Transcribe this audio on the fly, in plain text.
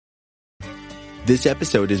This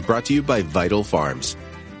episode is brought to you by Vital Farms.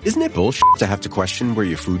 Isn't it bullshit to have to question where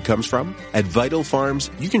your food comes from? At Vital Farms,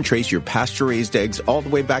 you can trace your pasture-raised eggs all the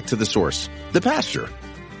way back to the source, the pasture.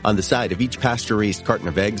 On the side of each pasture-raised carton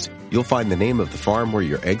of eggs, you'll find the name of the farm where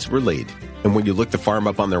your eggs were laid. And when you look the farm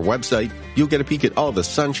up on their website, you'll get a peek at all the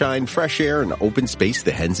sunshine, fresh air, and open space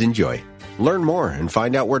the hens enjoy. Learn more and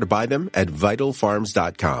find out where to buy them at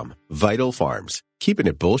vitalfarms.com. Vital Farms, keeping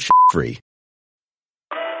it bullshit-free.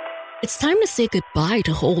 It's time to say goodbye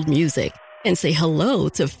to hold music and say hello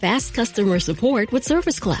to fast customer support with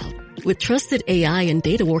Service Cloud. With trusted AI and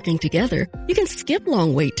data working together, you can skip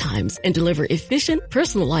long wait times and deliver efficient,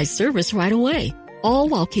 personalized service right away, all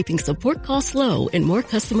while keeping support costs low and more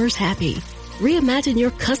customers happy. Reimagine your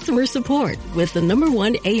customer support with the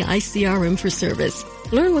 #1 AI CRM for service.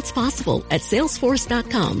 Learn what's possible at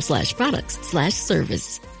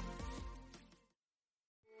salesforce.com/products/service.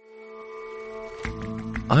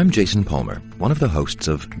 I'm Jason Palmer, one of the hosts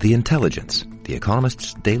of The Intelligence, The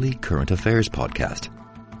Economist's daily current affairs podcast.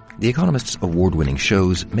 The Economist's award-winning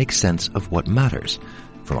shows make sense of what matters,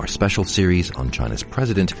 from our special series on China's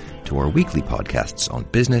president to our weekly podcasts on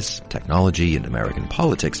business, technology, and American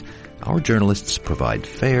politics. Our journalists provide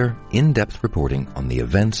fair, in-depth reporting on the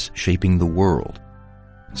events shaping the world.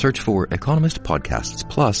 Search for Economist Podcasts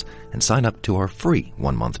Plus and sign up to our free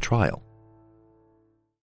 1-month trial.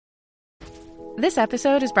 This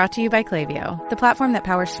episode is brought to you by Klaviyo, the platform that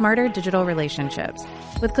powers smarter digital relationships.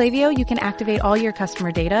 With Klaviyo, you can activate all your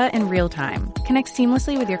customer data in real time, connect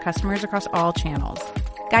seamlessly with your customers across all channels,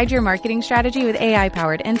 guide your marketing strategy with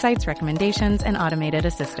AI-powered insights, recommendations, and automated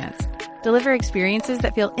assistance, deliver experiences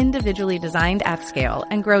that feel individually designed at scale,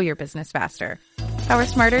 and grow your business faster. Power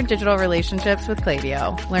smarter digital relationships with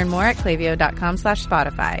Klaviyo. Learn more at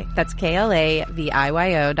klaviyo.com/Spotify. That's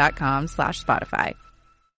KLAVIYO.com/Spotify.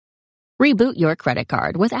 Reboot your credit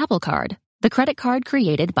card with Apple Card, the credit card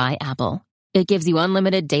created by Apple. It gives you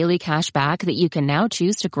unlimited daily cash back that you can now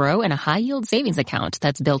choose to grow in a high-yield savings account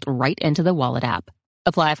that's built right into the Wallet app.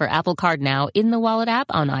 Apply for Apple Card now in the Wallet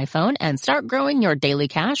app on iPhone and start growing your daily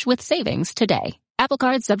cash with savings today. Apple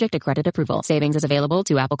Card subject to credit approval. Savings is available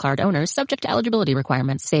to Apple Card owners subject to eligibility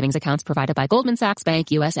requirements. Savings accounts provided by Goldman Sachs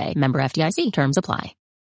Bank USA. Member FDIC. Terms apply.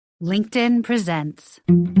 LinkedIn presents.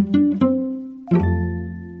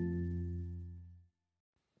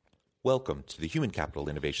 Welcome to the Human Capital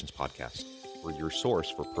Innovations Podcast. We're your source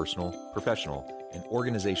for personal, professional, and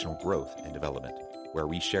organizational growth and development, where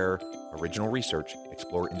we share original research,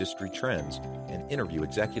 explore industry trends, and interview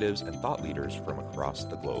executives and thought leaders from across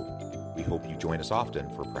the globe. We hope you join us often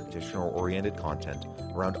for practitioner-oriented content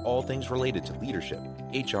around all things related to leadership,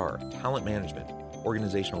 HR, talent management,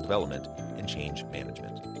 organizational development, and change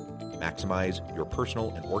management. Maximize your personal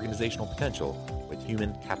and organizational potential with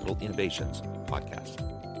Human Capital Innovations Podcast.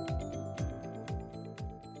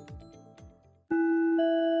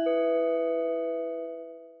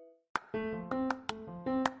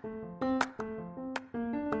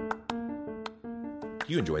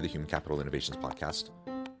 You enjoy the Human Capital Innovations Podcast?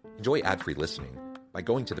 Enjoy ad-free listening by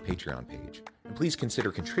going to the Patreon page, and please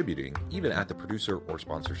consider contributing even at the producer or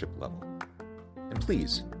sponsorship level. And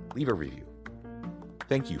please leave a review.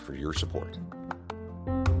 Thank you for your support.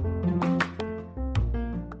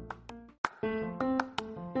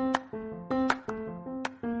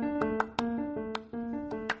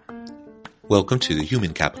 Welcome to the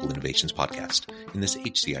Human Capital Innovations Podcast. In this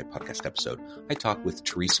HCI podcast episode, I talk with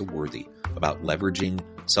Theresa Worthy about leveraging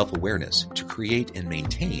self-awareness to create and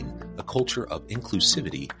maintain a culture of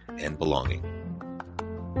inclusivity and belonging.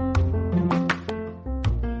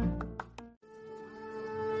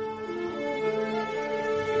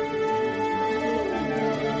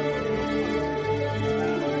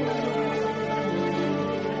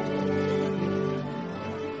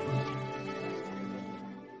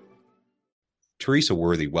 Theresa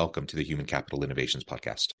Worthy, welcome to the Human Capital Innovations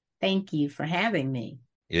Podcast. Thank you for having me.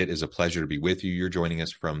 It is a pleasure to be with you. You're joining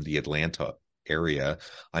us from the Atlanta area.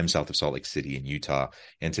 I'm south of Salt Lake City in Utah.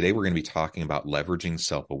 And today we're going to be talking about leveraging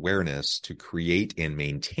self-awareness to create and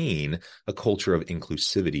maintain a culture of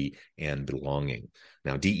inclusivity and belonging.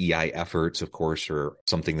 Now, DEI efforts, of course, are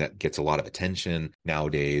something that gets a lot of attention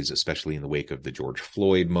nowadays, especially in the wake of the George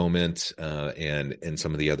Floyd moment and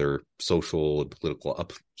some of the other social and political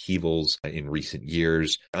upheavals in recent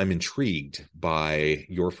years. I'm intrigued by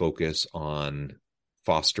your focus on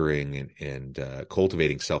fostering and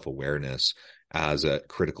cultivating self-awareness as a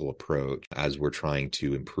critical approach as we're trying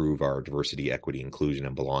to improve our diversity, equity, inclusion,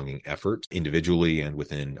 and belonging efforts individually and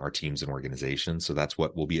within our teams and organizations. So that's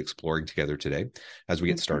what we'll be exploring together today. As we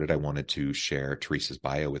get started, I wanted to share Theresa's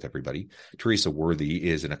bio with everybody. Theresa Worthy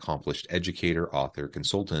is an accomplished educator, author,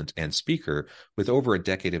 consultant, and speaker with over a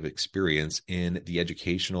decade of experience in the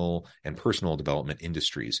educational and personal development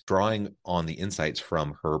industries. Drawing on the insights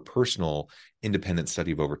from her personal independent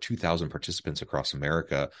study of over 2,000 participants across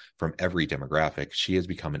America from every demographic, she has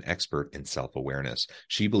become an expert in self-awareness.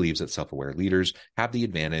 She believes that self-aware leaders have the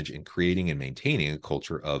advantage in creating and maintaining a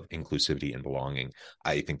culture of inclusivity and belonging.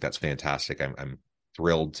 I think that's fantastic. I'm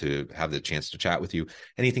thrilled to have the chance to chat with you.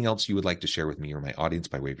 Anything else you would like to share with me or my audience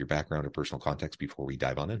by way of your background or personal context before we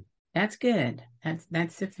dive on in? That's good.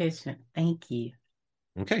 That's sufficient. Thank you.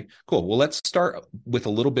 Okay, cool. Well, let's start with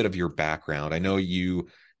a little bit of your background. I know you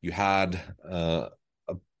had a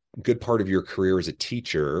good part of your career as a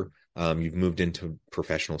teacher. You've moved into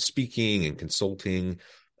professional speaking and consulting.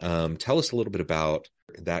 Tell us a little bit about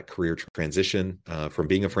that career transition from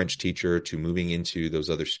being a French teacher to moving into those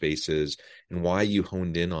other spaces, and why you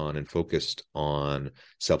honed in on and focused on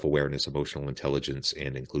self-awareness, emotional intelligence,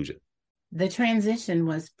 and inclusion. The transition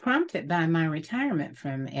was prompted by my retirement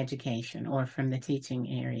from education or from the teaching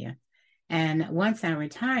area. And once I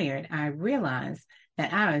retired, I realized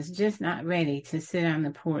that I was just not ready to sit on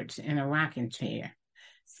the porch in a rocking chair.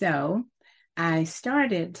 So I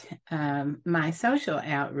started my social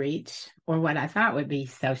outreach, or what I thought would be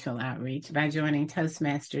social outreach, by joining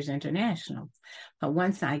Toastmasters International. But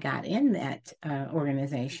once I got in that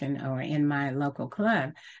organization or in my local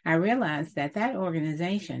club, I realized that that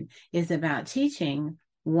organization is about teaching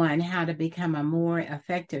one how to become a more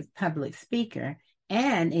effective public speaker,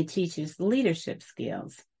 and it teaches leadership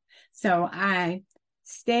skills. So I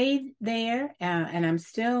stayed there, and I'm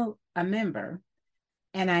still a member,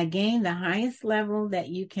 and I gained the highest level that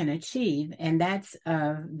you can achieve, and that's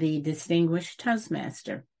the Distinguished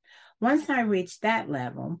Toastmaster. Once I reached that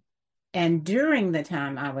level, and during the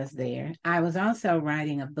time I was there, I was also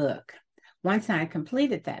writing a book. Once I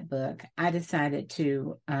completed that book, I decided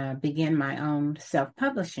to begin my own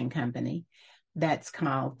self-publishing company that's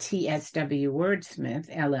called TSW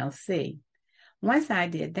Wordsmith, LLC. Once I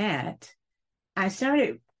did that, I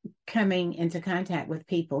started coming into contact with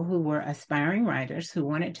people who were aspiring writers who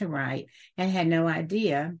wanted to write and had no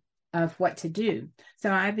idea of what to do.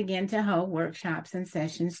 So I began to hold workshops and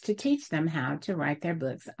sessions to teach them how to write their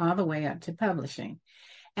books all the way up to publishing.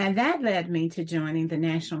 And that led me to joining the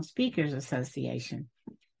National Speakers Association.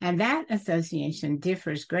 And that association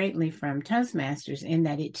differs greatly from Toastmasters in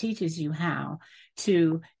that it teaches you how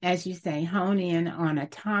to, as you say, hone in on a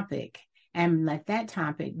topic and let that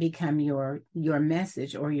topic become your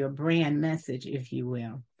message or your brand message, if you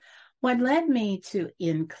will. What led me to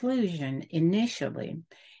inclusion initially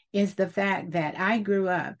is the fact that I grew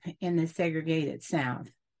up in the segregated South,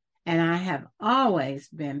 and I have always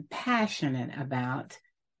been passionate about,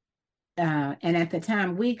 and at the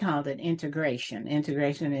time we called it integration.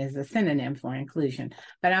 Integration is a synonym for inclusion,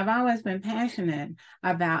 but I've always been passionate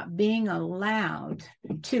about being allowed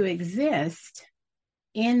to exist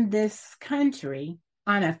in this country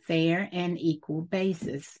on a fair and equal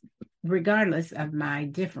basis, regardless of my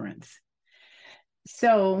difference.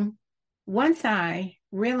 So once I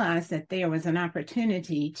realized that there was an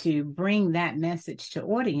opportunity to bring that message to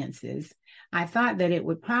audiences, I thought that it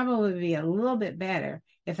would probably be a little bit better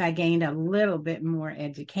if I gained a little bit more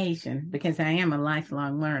education, because I am a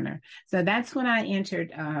lifelong learner. So that's when I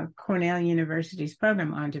entered Cornell University's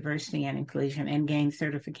program on diversity and inclusion and gained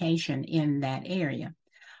certification in that area.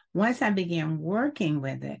 Once I began working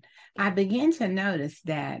with it, I began to notice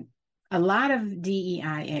that a lot of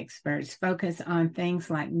DEI experts focus on things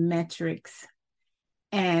like metrics,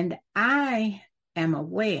 and I am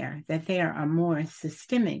aware that there are more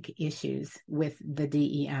systemic issues with the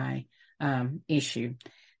DEI issue.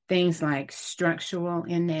 Things like structural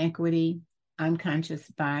inequity, unconscious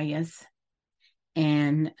bias,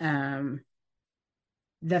 and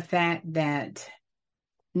the fact that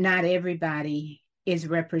not everybody is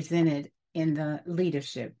represented in the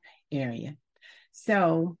leadership area.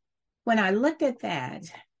 So when I looked at that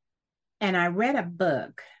and I read a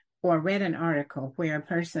book or read an article where a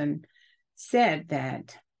person said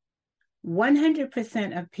that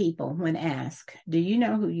 100% of people, when asked, do you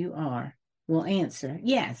know who you are, will answer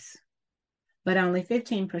yes, but only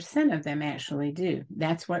 15% of them actually do.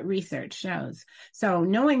 That's what research shows. So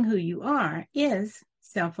knowing who you are is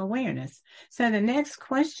self-awareness. So the next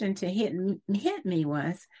question to hit me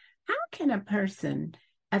was, how can a person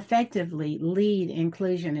effectively lead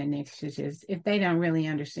inclusion initiatives if they don't really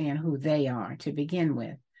understand who they are to begin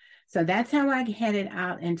with? So that's how I headed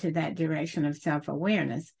out into that direction of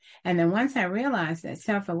self-awareness. And then once I realized that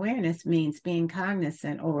self-awareness means being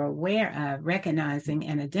cognizant or aware of, recognizing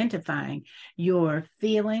and identifying your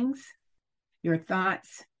feelings, your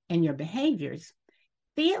thoughts, and your behaviors,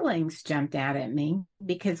 feelings jumped out at me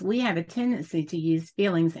because we have a tendency to use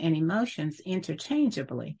feelings and emotions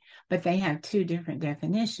interchangeably, but they have two different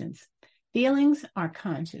definitions. Feelings are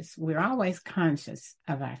conscious. We're always conscious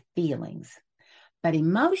of our feelings. But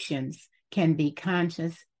emotions can be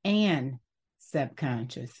conscious and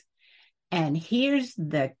subconscious. And here's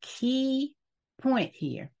the key point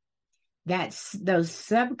here. That's those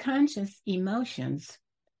subconscious emotions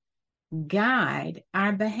guide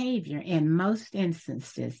our behavior in most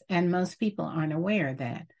instances, and most people aren't aware of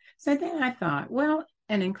that. So then I thought, well,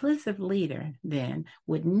 an inclusive leader then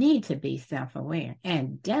would need to be self-aware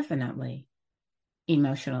and definitely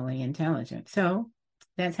emotionally intelligent. So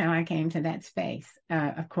that's how I came to that space.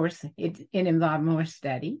 Of course, it involved more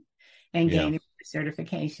study and gaining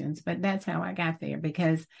certifications, but that's how I got there,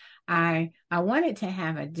 because I wanted to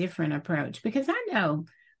have a different approach, because I know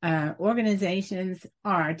organizations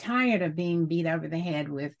are tired of being beat over the head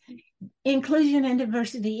with inclusion and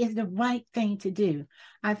diversity is the right thing to do.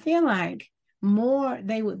 I feel like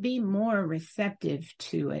they would be more receptive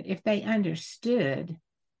to it if they understood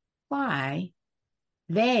why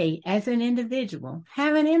they, as an individual,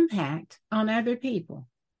 have an impact on other people.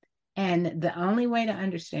 And the only way to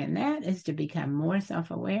understand that is to become more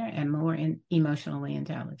self-aware and more emotionally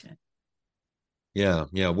intelligent. Yeah,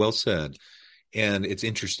 well said. And it's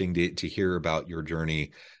interesting to hear about your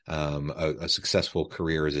journey, a successful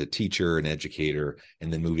career as a teacher and educator,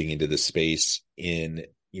 and then moving into the space in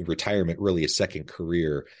retirement, really a second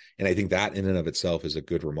career. And I think that in and of itself is a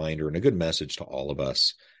good reminder and a good message to all of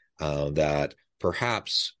us that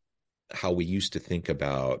perhaps how we used to think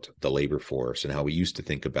about the labor force and how we used to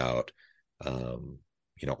think about,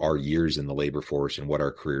 our years in the labor force and what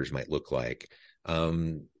our careers might look like,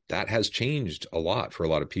 that has changed a lot for a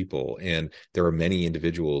lot of people. And there are many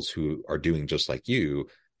individuals who are doing just like you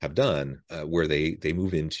have done, where they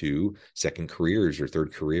move into second careers or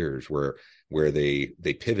third careers, where they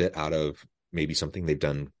pivot out of maybe something they've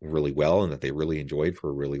done really well and that they really enjoyed for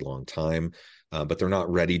a really long time, but they're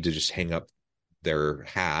not ready to just hang up their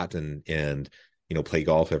hat and play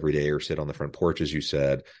golf every day or sit on the front porch, as you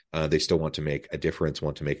said. They still want to make a difference,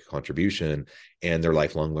 want to make a contribution, and they're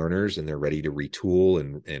lifelong learners, and they're ready to retool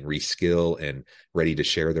and reskill and ready to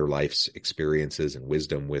share their life's experiences and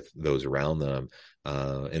wisdom with those around them.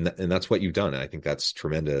 And that's what you've done. And I think that's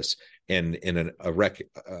tremendous. And an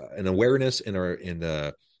awareness and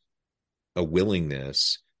a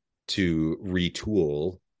willingness to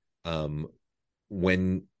retool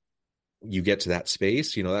when you get to that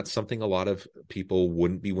space, that's something a lot of people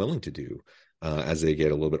wouldn't be willing to do as they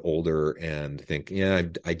get a little bit older and think,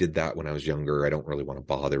 I did that when I was younger. I don't really want to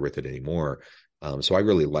bother with it anymore. So I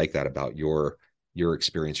really like that about your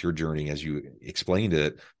experience, your journey as you explained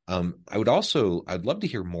it. I'd love to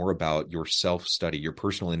hear more about your self-study, your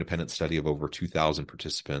personal independent study of over 2,000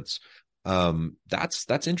 participants.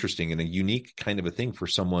 That's interesting and a unique kind of a thing for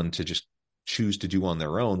someone to just choose to do on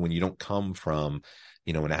their own when you don't come from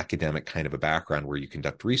an academic kind of a background where you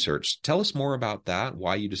conduct research. Tell us more about that,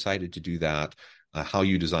 why you decided to do that, how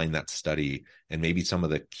you designed that study, and maybe some of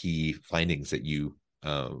the key findings that you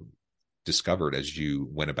discovered as you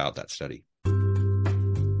went about that study.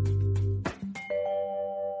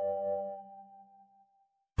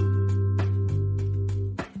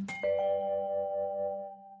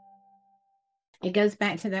 It goes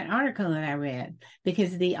back to that article that I read,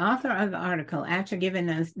 because the author of the article, after giving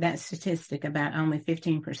us that statistic about only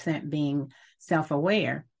 15% being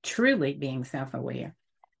self-aware, truly being self-aware,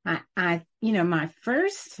 my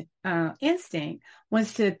first instinct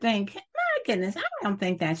was to think, my goodness, I don't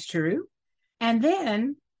think that's true. And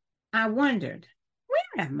then I wondered,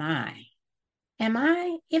 where am I?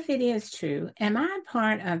 If it is true, am I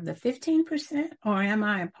part of the 15% or am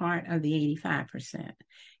I a part of the 85%?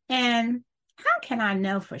 And how can I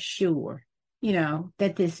know for sure,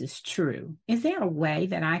 that this is true? Is there a way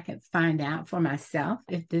that I could find out for myself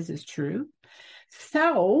if this is true?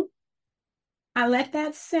 So I let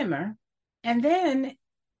that simmer. And then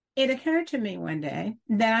it occurred to me one day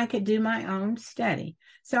that I could do my own study.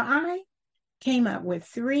 So I came up with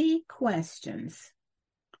 3 questions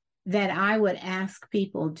that I would ask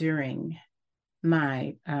people during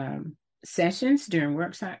my sessions, during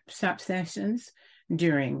workshop sessions,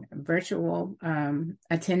 during virtual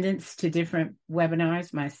attendance to different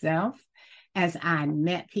webinars myself, as I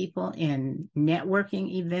met people in networking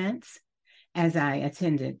events, as I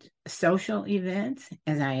attended social events,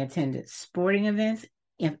 as I attended sporting events,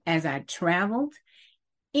 as I traveled,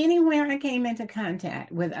 anywhere I came into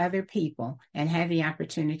contact with other people and had the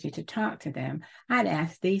opportunity to talk to them, I'd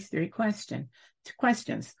ask these three questions.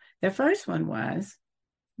 The first one was,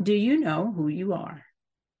 do you know who you are?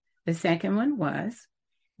 The second one was,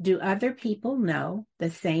 do other people know the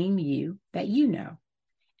same you that you know?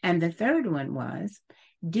 And the third one was,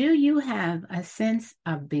 do you have a sense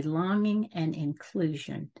of belonging and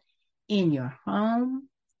inclusion in your home,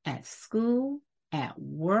 at school, at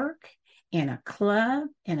work, in a club,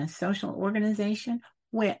 in a social organization,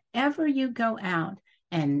 wherever you go out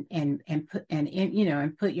and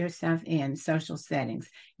put yourself in social settings?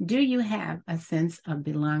 Do you have a sense of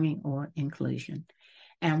belonging or inclusion?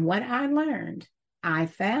 And what I learned, I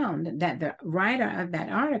found that the writer of that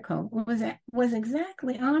article was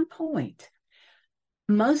exactly on point.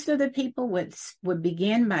 Most of the people would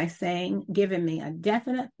begin by giving me a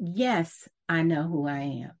definite, yes, I know who I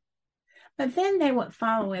am. But then they would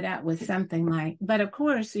follow it up with something like, but of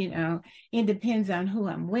course, it depends on who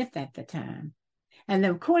I'm with at the time. And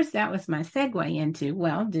of course, that was my segue into,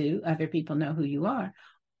 well, do other people know who you are?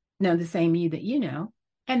 Know the same you that you know?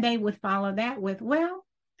 And they would follow that with, well,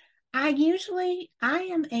 I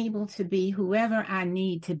am able to be whoever I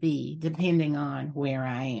need to be, depending on where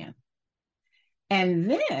I am. And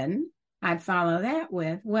then I'd follow that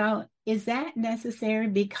with, well, is that necessary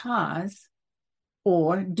because,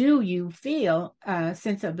 or do you feel a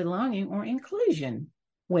sense of belonging or inclusion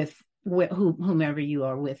with whomever you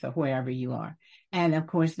are with or wherever you are? And of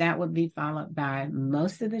course, that would be followed by,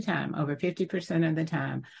 most of the time, over 50% of the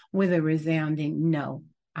time, with a resounding no.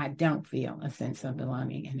 I don't feel a sense of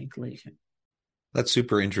belonging and inclusion. That's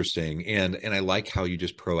super interesting. And I like how you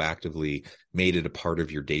just proactively made it a part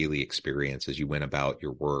of your daily experience as you went about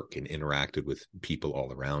your work and interacted with people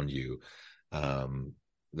all around you.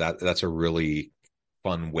 That's a really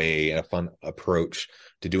fun way, a fun approach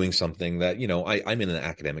to doing something that, I'm in an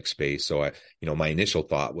academic space. So my initial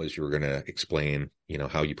thought was you were going to explain,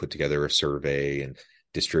 how you put together a survey and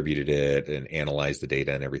distributed it and analyzed the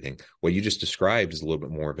data and everything. What you just described is a little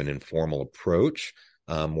bit more of an informal approach,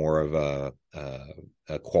 more of a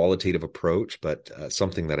qualitative approach, but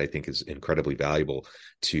something that I think is incredibly valuable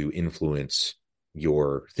to influence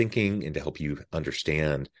your thinking and to help you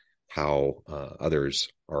understand how others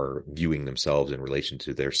are viewing themselves in relation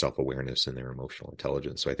to their self-awareness and their emotional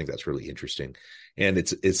intelligence. So I think that's really interesting. And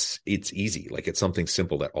it's easy. Like, it's something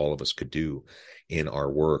simple that all of us could do in our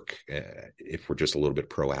work if we're just a little bit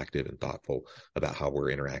proactive and thoughtful about how we're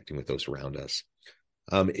interacting with those around us.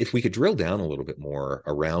 If we could drill down a little bit more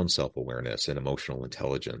around self-awareness and emotional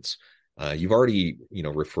intelligence, you've already,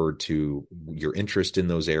 referred to your interest in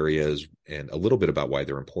those areas and a little bit about why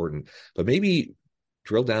they're important, but maybe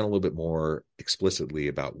drill down a little bit more explicitly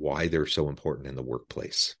about why they're so important in the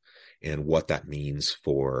workplace and what that means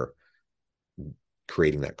for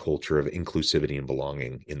creating that culture of inclusivity and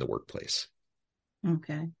belonging in the workplace.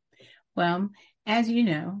 Okay. Well, as you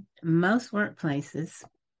know, most workplaces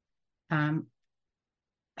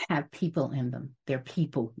have people in them. They're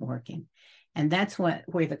people working. And that's where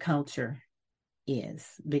the culture is,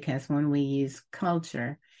 because when we use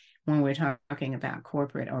culture, when we're talking about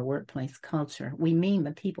corporate or workplace culture, we mean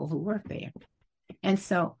the people who work there. And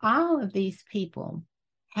so all of these people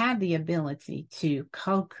have the ability to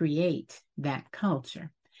co-create that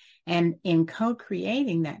culture. And in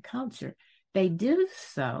co-creating that culture, they do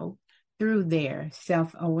so through their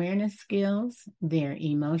self-awareness skills, their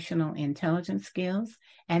emotional intelligence skills,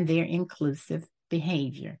 and their inclusive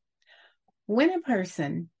behavior. When a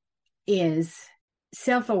person is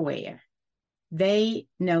self-aware, they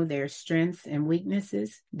know their strengths and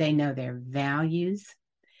weaknesses. They know their values.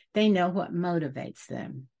 They know what motivates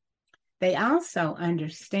them. They also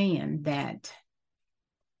understand that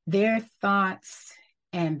their thoughts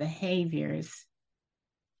and behaviors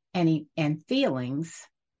and feelings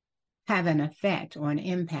have an effect or an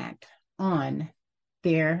impact on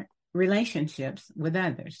their relationships with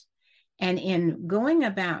others. And in going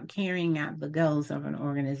about carrying out the goals of an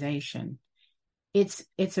organization,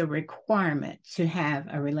 it's a requirement to have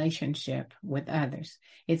a relationship with others.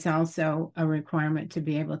 It's also a requirement to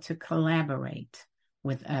be able to collaborate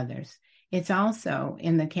with others. It's also,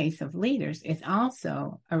 in the case of leaders, it's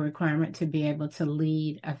also a requirement to be able to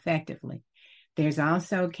lead effectively. There's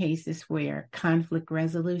also cases where conflict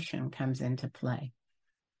resolution comes into play.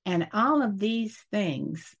 And all of these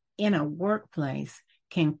things in a workplace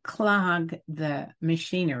can clog the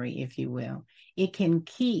machinery, if you will. It can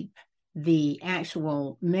keep the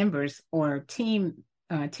actual members or teams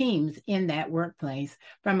in that workplace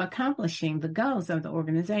from accomplishing the goals of the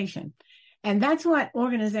organization. And that's what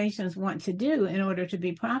organizations want to do in order to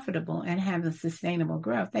be profitable and have a sustainable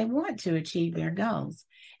growth. They want to achieve their goals.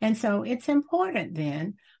 And so it's important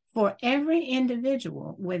then for every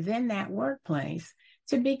individual within that workplace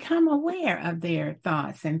to become aware of their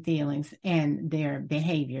thoughts and feelings and their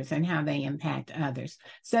behaviors and how they impact others,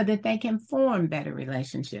 so that they can form better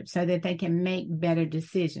relationships, so that they can make better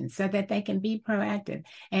decisions, so that they can be proactive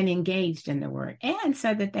and engaged in the work, and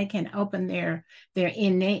so that they can open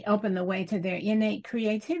open the way to their innate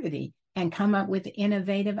creativity and come up with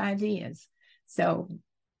innovative ideas. So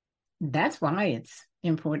that's why it's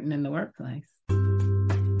important in the workplace.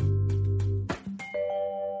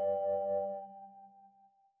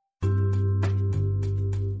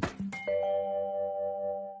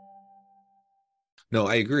 No,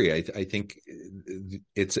 I agree. I think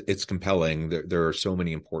it's compelling. There are so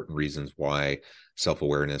many important reasons why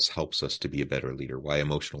self-awareness helps us to be a better leader, why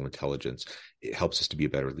emotional intelligence it helps us to be a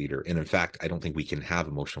better leader. And in fact, I don't think we can have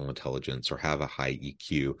emotional intelligence or have a high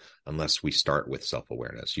EQ unless we start with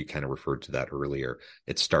self-awareness. You kind of referred to that earlier.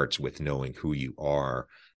 It starts with knowing who you are,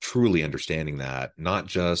 truly understanding that, not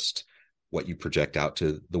just what you project out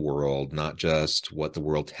to the world, not just what the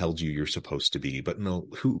world tells you you're supposed to be, but no,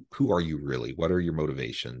 who are you really? What are your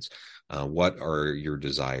motivations? What are your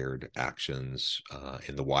desired actions,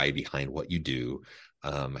 and the why behind what you do?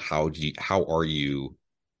 How are you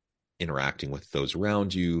interacting with those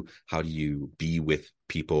around you? How do you be with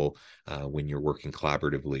people when you're working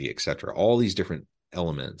collaboratively, et cetera? All these different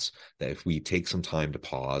elements that if we take some time to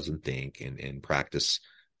pause and think and practice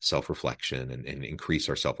self-reflection and increase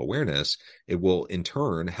our self-awareness, it will in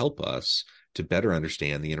turn help us to better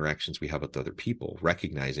understand the interactions we have with other people,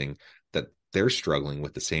 recognizing that they're struggling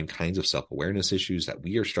with the same kinds of self-awareness issues that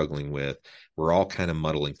we are struggling with. We're all kind of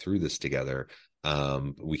muddling through this together.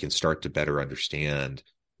 We can start to better understand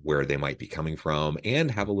where they might be coming from and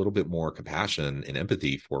have a little bit more compassion and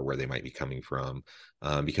empathy for where they might be coming from,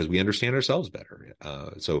 because we understand ourselves better.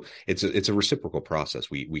 So it's a reciprocal process.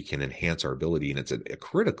 We can enhance our ability, and it's a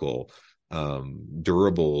critical,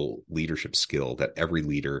 durable leadership skill that every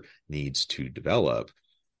leader needs to develop.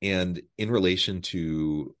 And in relation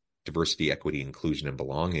to diversity, equity, inclusion, and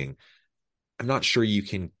belonging, I'm not sure you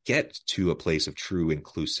can get to a place of true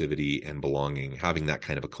inclusivity and belonging, having that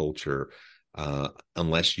kind of a culture,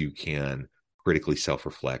 unless you can critically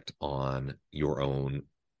self-reflect on your own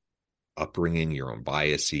upbringing, your own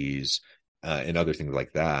biases, and other things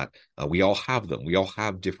like that. We all have them. We all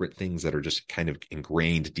have different things that are just kind of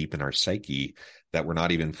ingrained deep in our psyche that we're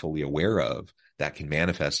not even fully aware of, that can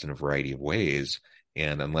manifest in a variety of ways.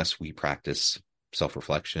 And unless we practice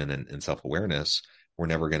self-reflection and self-awareness, we're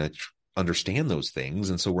never going to understand those things.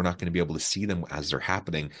 And so we're not going to be able to see them as they're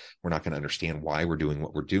happening. We're not going to understand why we're doing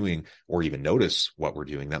what we're doing, or even notice what we're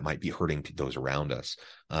doing that might be hurting those around us.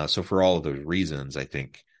 So for all of those reasons, I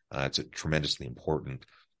think it's tremendously important.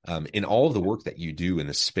 In all of the work that you do in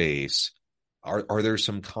this space, are there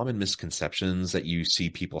some common misconceptions that you see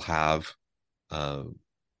people have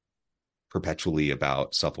perpetually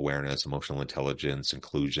about self-awareness, emotional intelligence,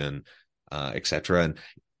 inclusion, et cetera? And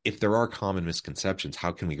if there are common misconceptions,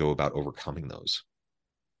 how can we go about overcoming those?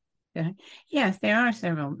 Yes, there are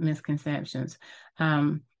several misconceptions.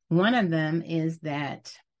 One of them is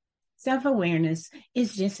that self-awareness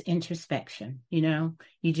is just introspection. You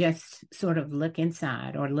just sort of look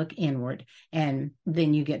inside or look inward, and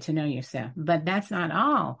then you get to know yourself. But that's not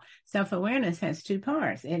all. Self-awareness has two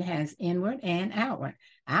parts. It has inward and outward.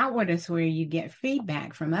 Outward is where you get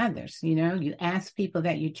feedback from others. You ask people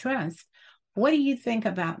that you trust, what do you think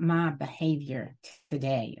about my behavior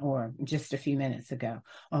today or just a few minutes ago?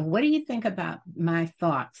 Or what do you think about my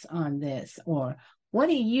thoughts on this? Or what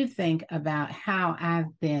do you think about how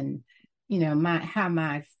I've been, how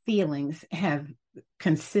my feelings have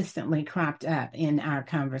consistently cropped up in our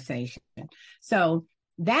conversation? So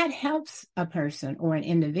that helps a person or an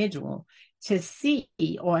individual to see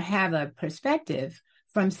or have a perspective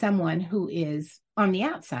from someone who is on the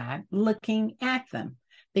outside looking at them.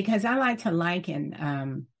 Because I like to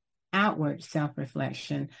liken outward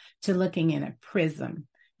self-reflection to looking in a prism.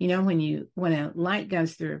 When a light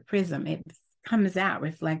goes through a prism, it comes out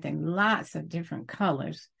reflecting lots of different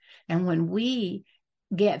colors. And when we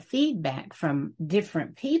get feedback from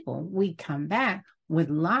different people, we come back with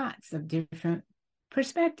lots of different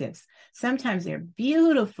perspectives. Sometimes they're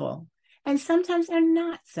beautiful, and sometimes they're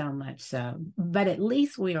not so much so, but at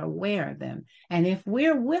least we are aware of them. And if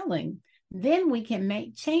we're willing, then we can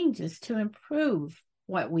make changes to improve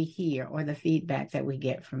what we hear or the feedback that we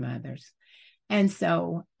get from others. And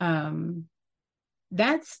so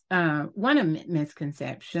that's one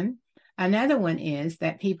misconception. Another one is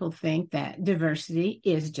that people think that diversity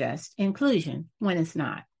is just inclusion when it's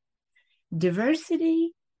not.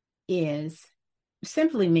 Diversity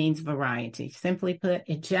simply means variety. Simply put,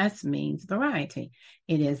 it just means variety.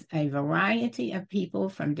 It is a variety of people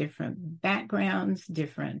from different backgrounds,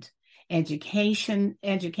 different educational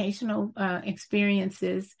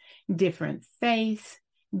experiences, different faiths,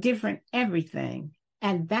 different everything.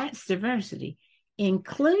 And that's diversity.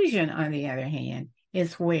 Inclusion, on the other hand,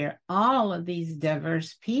 is where all of these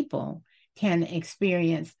diverse people can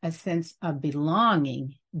experience a sense of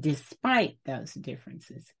belonging despite those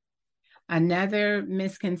differences. Another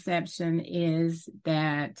misconception is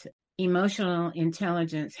that emotional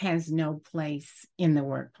intelligence has no place in the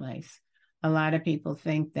workplace. A lot of people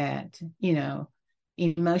think that,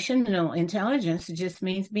 emotional intelligence just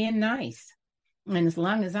means being nice. And as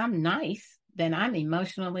long as I'm nice, then I'm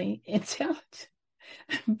emotionally intelligent.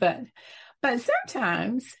 But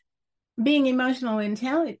sometimes being emotionally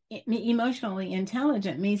intelligent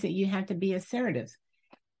means that you have to be assertive.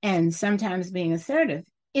 And sometimes being assertive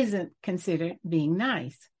isn't considered being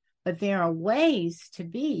nice. But there are ways to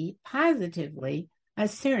be positively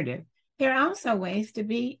assertive. There are also ways to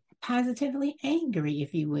be positively angry,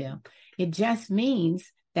 if you will. It just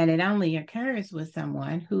means that it only occurs with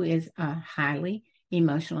someone who is highly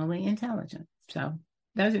emotionally intelligent. So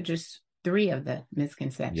those are just 3 of the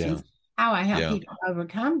misconceptions. Yeah. How I help people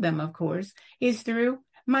overcome them, of course, is through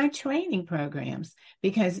my training programs,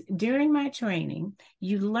 because during my training,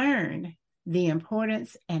 you learn the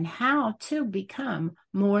importance and how to become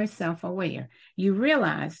more self-aware. You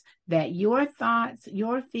realize that your thoughts,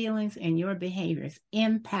 your feelings, and your behaviors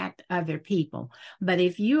impact other people. But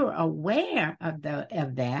if you're aware of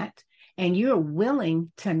that, and you're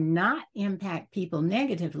willing to not impact people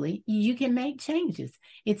negatively, you can make changes.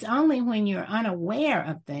 It's only when you're unaware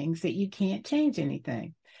of things that you can't change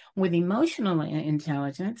anything. With emotional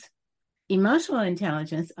intelligence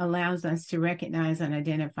allows us to recognize and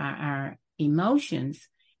identify our emotions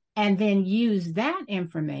and then use that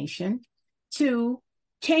information to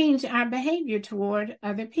change our behavior toward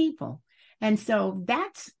other people. And so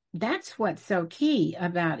that's what's so key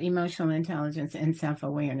about emotional intelligence and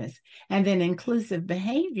self-awareness. And then inclusive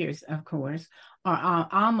behaviors, of course, are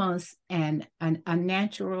almost a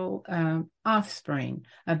natural offspring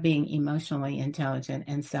of being emotionally intelligent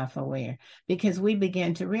and self-aware, because we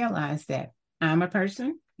begin to realize that I'm a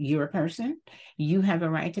person, you're a person, you have a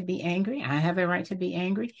right to be angry, I have a right to be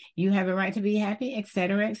angry, you have a right to be happy, et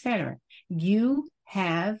cetera, et cetera. You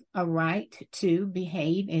have a right to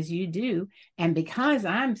behave as you do. And because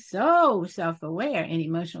I'm so self-aware and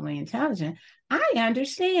emotionally intelligent, I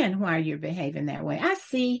understand why you're behaving that way. I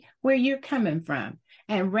see where you're coming from.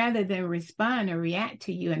 And rather than respond or react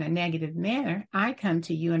to you in a negative manner, I come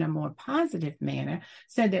to you in a more positive manner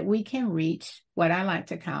so that we can reach what I like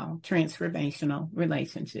to call transformational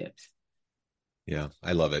relationships. Yeah,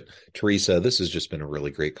 I love it. Theresa, this has just been a really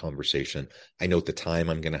great conversation. I note the time.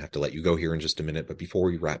 I'm going to have to let you go here in just a minute. But before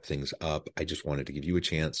we wrap things up, I just wanted to give you a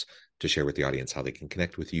chance to share with the audience how they can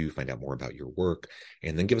connect with you, find out more about your work,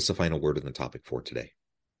 and then give us a final word on the topic for today.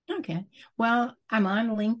 Okay. Well, I'm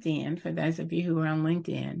on LinkedIn. For those of you who are on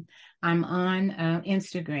LinkedIn, I'm on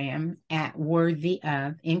Instagram at Worthy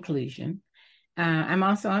of Inclusion. I'm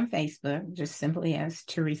also on Facebook, just simply as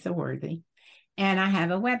Theresa Worthy. And I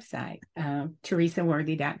have a website,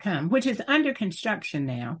 theresaworthy.com, which is under construction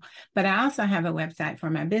now. But I also have a website for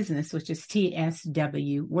my business, which is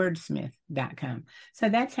tswwordsmith.com. So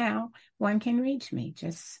that's how one can reach me.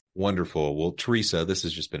 Just wonderful. Well, Theresa, this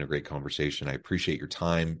has just been a great conversation. I appreciate your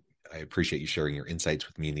time. I appreciate you sharing your insights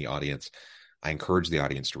with me and the audience. I encourage the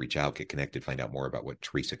audience to reach out, get connected, find out more about what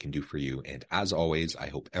Theresa can do for you. And as always, I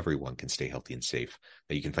hope everyone can stay healthy and safe,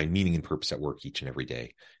 that you can find meaning and purpose at work each and every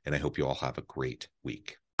day. And I hope you all have a great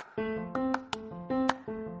week.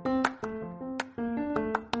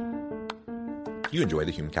 If you enjoy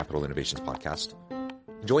the Human Capital Innovations podcast,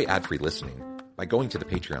 enjoy ad-free listening by going to the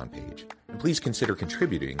Patreon page. And please consider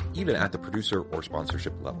contributing even at the producer or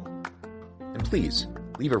sponsorship level. And please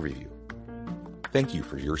leave a review. Thank you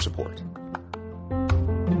for your support.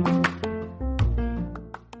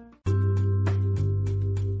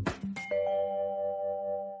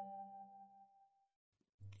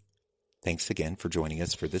 Thanks again for joining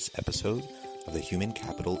us for this episode of the Human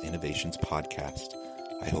Capital Innovations Podcast.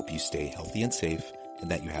 I hope you stay healthy and safe and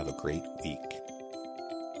that you have a great week.